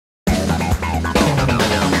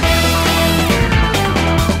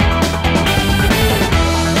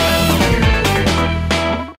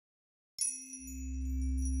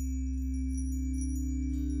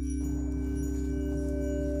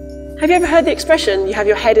Have you ever heard the expression, you have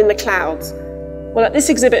your head in the clouds? Well, at this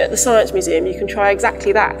exhibit at the Science Museum, you can try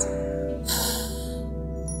exactly that.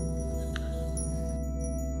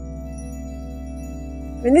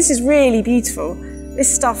 I mean, this is really beautiful.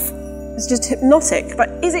 This stuff is just hypnotic, but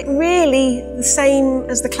is it really the same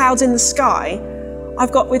as the clouds in the sky?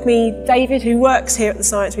 I've got with me David, who works here at the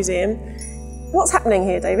Science Museum. What's happening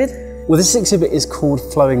here, David? Well, this exhibit is called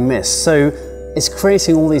Flowing Mist. So it's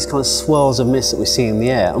creating all these kind of swirls of mist that we see in the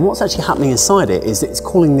air. And what's actually happening inside it is that it's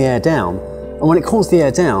cooling the air down. And when it cools the air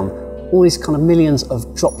down, all these kind of millions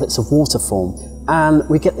of droplets of water form. And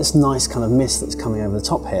we get this nice kind of mist that's coming over the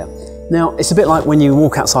top here. Now, it's a bit like when you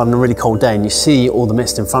walk outside on a really cold day and you see all the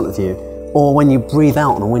mist in front of you, or when you breathe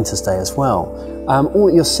out on a winter's day as well. All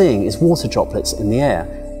that you're seeing is water droplets in the air,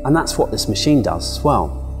 and that's what this machine does as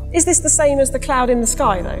well. Is this the same as the cloud in the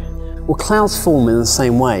sky, though? Well, clouds form in the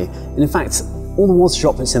same way. And in fact, all the water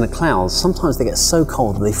droplets in a cloud, sometimes they get so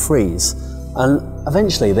cold that they freeze. And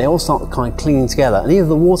eventually they all start kind of clinging together, and either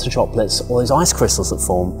the water droplets or those ice crystals that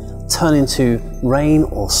form turn into rain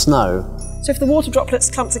or snow. So if the water droplets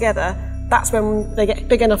clump together, that's when they get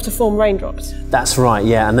big enough to form raindrops? That's right,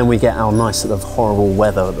 yeah, and then we get our nice sort of horrible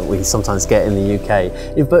weather that we sometimes get in the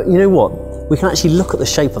UK. But you know what? We can actually look at the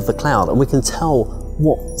shape of the cloud and we can tell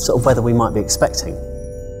what sort of weather we might be expecting.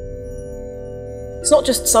 It's not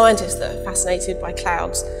just scientists that are fascinated by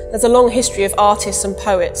clouds. There's a long history of artists and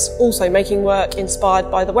poets also making work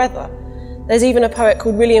inspired by the weather. There's even a poet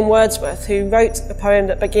called William Wordsworth who wrote a poem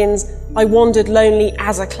that begins, "I wandered lonely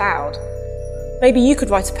as a cloud." Maybe you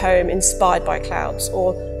could write a poem inspired by clouds,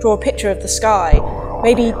 or draw a picture of the sky,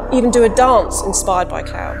 maybe even do a dance inspired by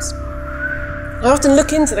clouds. I often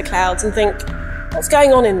look into the clouds and think, what's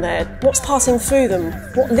going on in there? What's passing through them?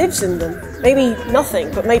 What lives in them? Maybe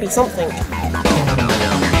nothing, but maybe something.